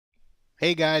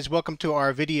Hey guys, welcome to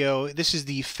our video. This is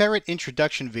the ferret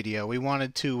introduction video. We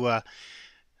wanted to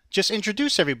just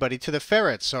introduce everybody to the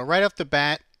ferrets. So right off the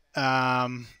bat,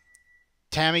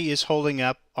 Tammy is holding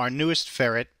up our newest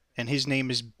ferret, and his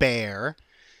name is Bear.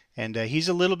 And he's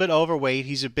a little bit overweight.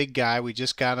 He's a big guy. We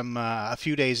just got him a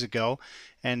few days ago.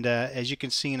 And as you can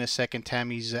see in a second,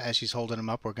 Tammy's as she's holding him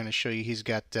up, we're going to show you he's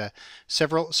got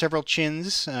several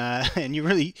chins,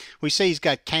 and we say he's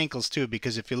got cankles too,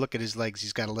 because if you look at his legs,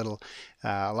 he's got a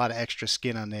lot of extra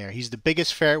skin on there. He's the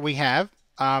biggest ferret we have,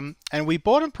 and we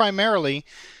bought him primarily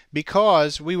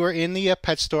because we were in the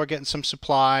pet store getting some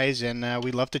supplies, and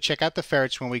we love to check out the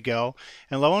ferrets when we go.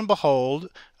 And lo and behold,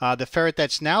 the ferret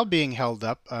that's now being held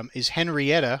up is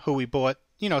Henreitta, who we bought,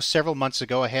 several months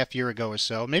ago, a half year ago or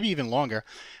so, maybe even longer.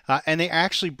 And they're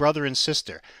actually brother and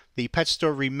sister. The pet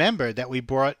store remembered that we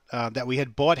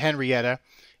had bought Henreitta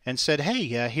and said, hey,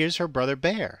 here's her brother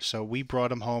Bear. So we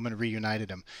brought him home and reunited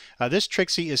him. This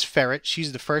Trixie is Ferret.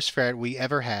 She's the first ferret we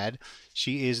ever had.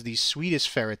 She is the sweetest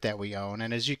ferret that we own.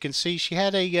 And as you can see, she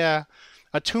had a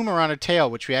tumor on her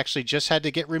tail, which we actually just had to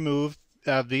get removed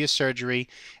via surgery.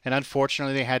 And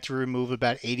unfortunately, they had to remove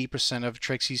about 80% of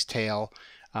Trixie's tail.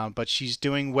 But she's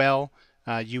doing well.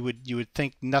 You would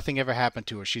think nothing ever happened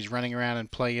to her. She's running around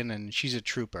and playing, and she's a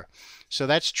trooper. So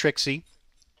that's Trixie,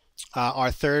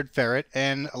 our third ferret.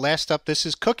 And last up, this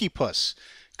is Cookiepuss.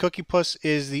 Cookiepuss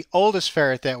is the oldest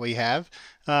ferret that we have.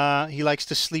 He likes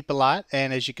to sleep a lot,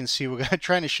 and as you can see, we're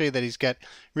trying to show you that he's got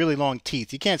really long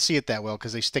teeth. You can't see it that well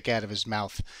because they stick out of his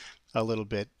mouth a little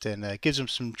bit, and it gives him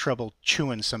some trouble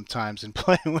chewing sometimes and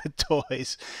playing with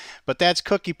toys. But that's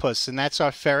Cookiepuss, and that's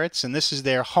our ferrets, and this is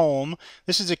their home.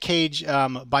 This is a cage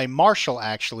by Marshall,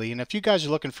 actually, and if you guys are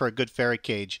looking for a good ferret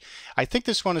cage, I think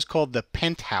this one is called the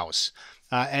Penthouse.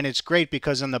 And it's great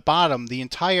because on the bottom, the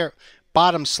entire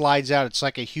bottom slides out. It's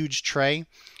like a huge tray.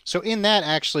 So in that,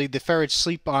 actually, the ferrets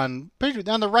sleep on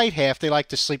the right half. They like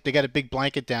to sleep. They got a big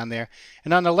blanket down there,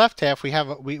 and on the left half, we have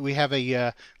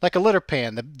a like a litter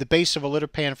pan, the base of a litter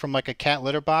pan from like a cat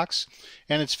litter box,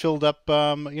 and it's filled up,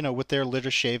 with their litter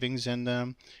shavings,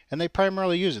 and they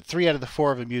primarily use it. 3 out of the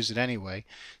 4 of them use it anyway.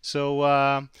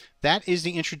 So that is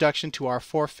the introduction to our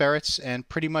 4 ferrets, and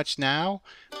pretty much now.